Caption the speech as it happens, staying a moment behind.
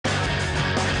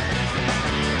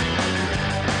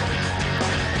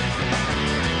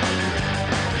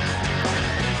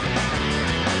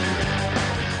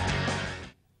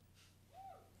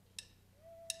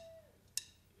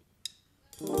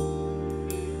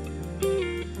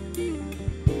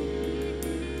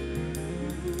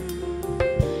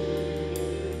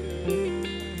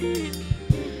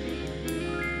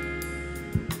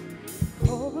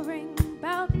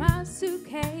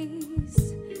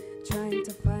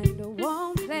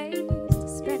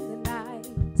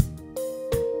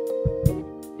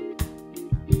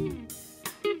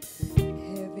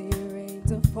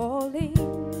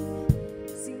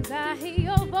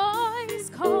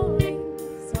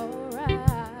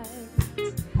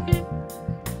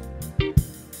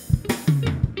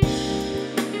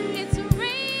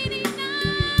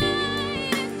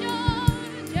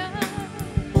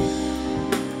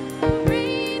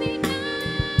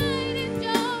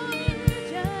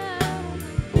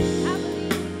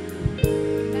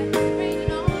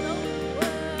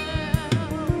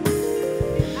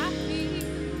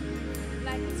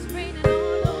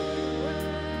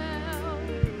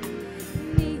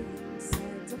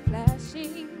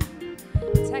flashing,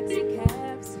 taxi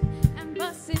cabs and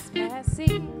buses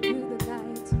passing through the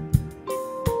night.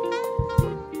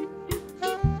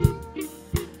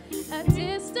 A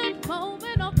distant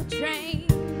moment of the train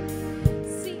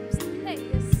seems to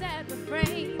play a sad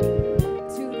refrain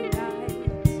to the night.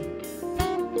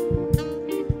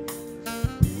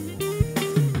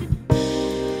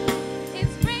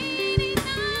 It's rainy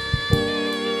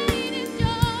night in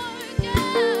Georgia,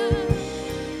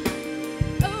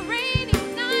 a rainy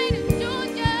night in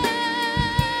Georgia.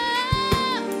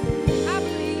 I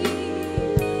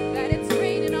believe that it's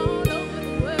raining all over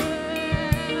the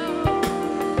world.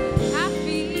 I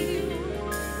feel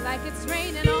like it's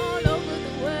raining all over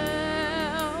the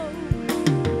world.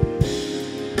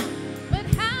 But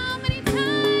how many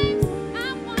times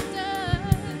I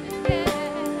wondered, yeah,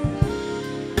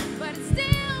 but it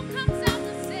still comes out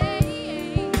the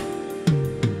same.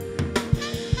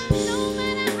 No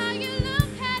matter how you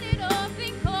look at it or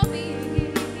think of it,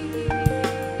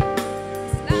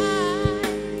 it's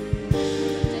life.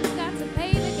 Just got to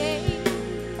play the game.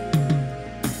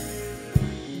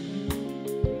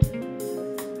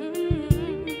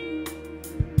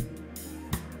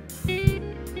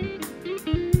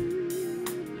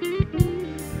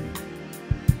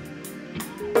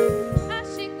 I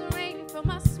shake the rain from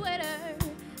my sweater.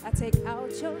 I take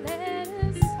out your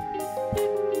letters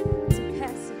to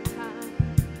pass some time.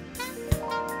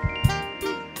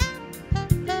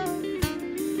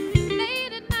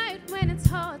 Late at night when it's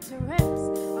hard to rest,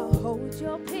 I'll hold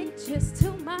your pictures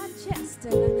to my chest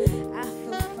and I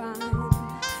feel fine,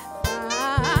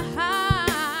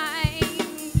 fine,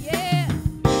 yeah.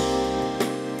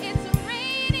 It's a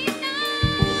rainy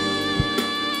night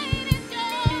in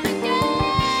Georgia,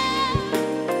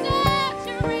 such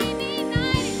a rainy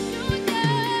night in Georgia.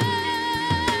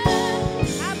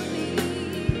 I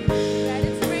believe that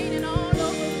it's raining all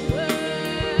over the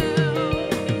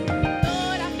world.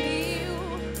 Lord, I feel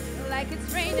like it's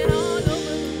raining all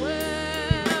over the world.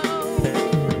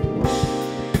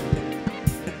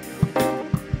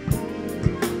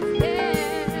 Yeah.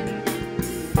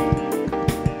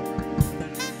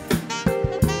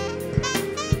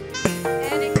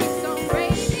 And it keeps on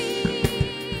raining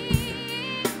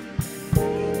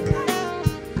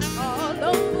all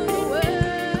over the world.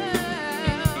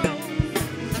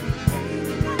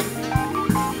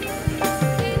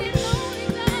 Raining lonely,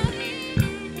 darling.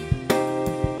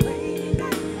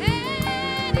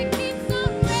 And it keeps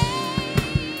on raining.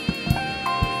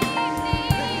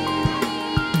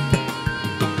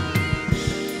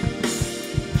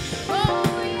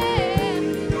 Oh yeah,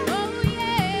 oh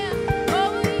yeah,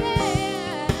 oh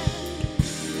yeah.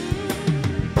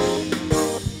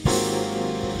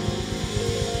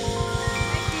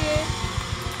 Thank you.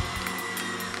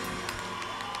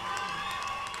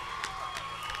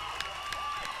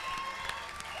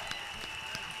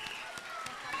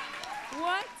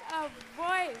 What a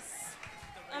voice!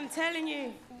 I'm telling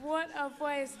you, what a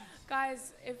voice.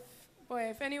 Guys,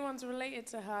 if anyone's related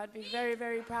to her, I'd be very,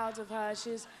 very proud of her.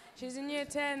 She's in year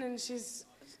 10 and she's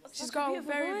got a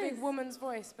beautiful very big voice. woman's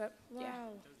voice, but yeah.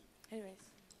 Wow. Anyways.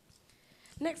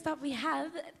 Next up we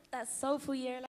have that soulful year.